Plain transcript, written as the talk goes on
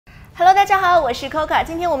Hello， 大家好，我是 Coca。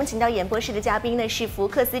今天我们请到演播室的嘉宾呢是福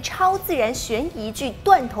克斯超自然悬疑剧《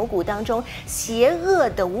断头谷》当中邪恶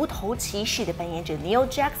的无头骑士的扮演者 Neil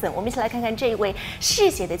Jackson。我们一起来看看这位嗜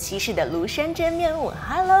血的骑士的庐山真面目。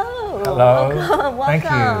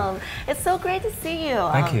Hello，welcome. It's so great to see you.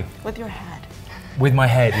 Thank you. With your head. With my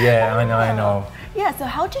head, yeah, I know. Yeah. So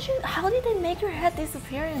how did they make your head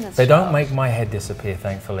disappear in this? They show? don't make my head disappear,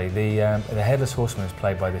 thankfully. The headless horseman is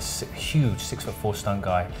played by this huge 6'4" stunt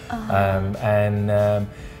guy, and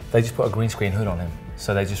they just put a green screen hood on him,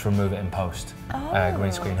 so they just remove it in post.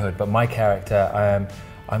 Green screen hood. But my character,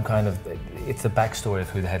 I'm kind of, it's the backstory of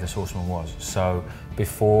who the headless horseman was. So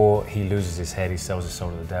before he loses his head, he sells his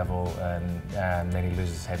soul to the devil, and then he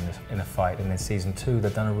loses his head in a fight. And in season 2,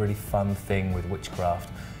 they've done a really fun thing with witchcraft,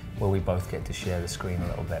 where we both get to share the screen a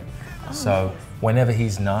little bit. So whenever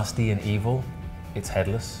he's nasty and evil, it's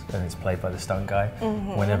headless, and it's played by the stunt guy.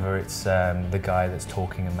 Whenever it's the guy that's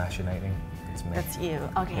talking and machinating, it's me. That's you.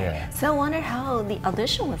 Okay. Yeah. So I wonder how the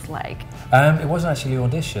audition was like. It wasn't actually an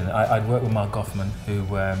audition. I'd worked with Mark Goffman, who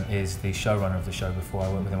is the showrunner of the show before. I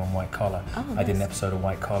worked with him on White Collar. I did an episode of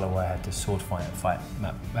White Collar where I had to sword fight and fight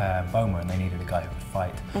Matt Bomer, and they needed a guy who could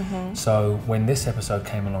fight. So when this episode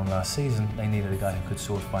came along last season, they needed a guy who could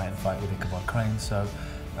sword fight and fight with Ichabod Crane. So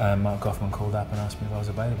Mark Goffman called up and asked me if I was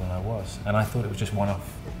available, and I was. And I thought it was just one-off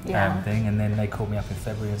thing, and then they called me up in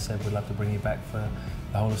February and said, we'd love to bring you back for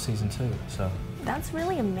the whole of season 2. So that's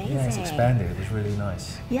really amazing. yeah, it's expanded. It was really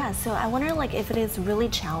nice. Yeah, so I wonder like if it is really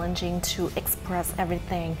challenging to express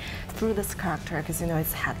everything through this character, because you know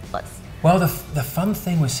it's headless. Well, the fun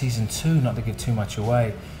thing with season 2, not to give too much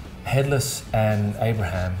away, Headless and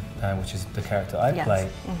Abraham, which is the character I play,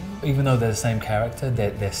 even though they're the same character,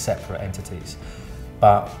 they're separate entities.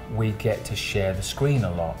 But we get to share the screen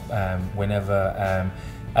a lot. Whenever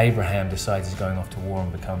Abraham decides he's going off to war and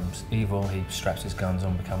becomes evil, he straps his guns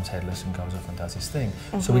on, becomes headless, and goes off and does his thing.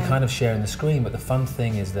 So we kind of share in the screen, but the fun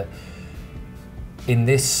thing is that in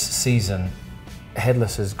this season,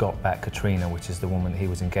 Headless has got back Katrina, which is the woman he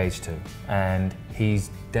was engaged to, and he's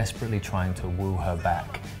desperately trying to woo her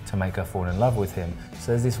back to make her fall in love with him. So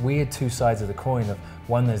there's this weird two sides of the coin of,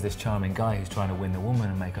 one, there's this charming guy who's trying to win the woman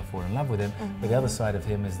and make her fall in love with him, but the other side of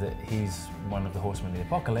him is that he's one of the horsemen of the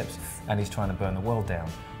apocalypse and he's trying to burn the world down.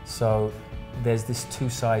 So there's this two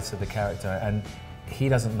sides to the character, and he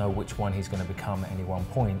doesn't know which one he's going to become at any one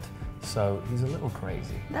point. So he's a little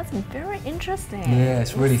crazy. That's very interesting. Yeah,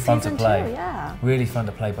 it's really fun to play. 2, yeah. Really fun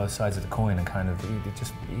to play both sides of the coin, and kind of,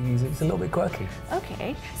 he's a little bit quirky.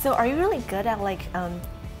 Okay, so are you really good at like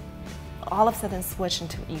all of a sudden switch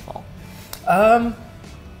into evil?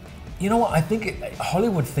 You know what, I think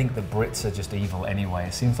Hollywood think the Brits are just evil anyway.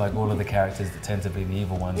 It seems like all of the characters that tend to be the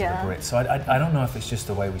evil ones are the Brits. So I don't know if it's just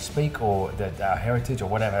the way we speak or our heritage or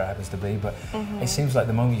whatever it happens to be, but it seems like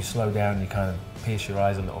the moment you slow down, you kind of pierce your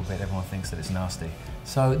eyes a little bit, everyone thinks that it's nasty.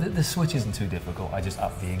 So the switch isn't too difficult, I just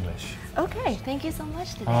up the English. Okay, thank you so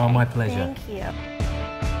much today. Oh, my pleasure. Thank you.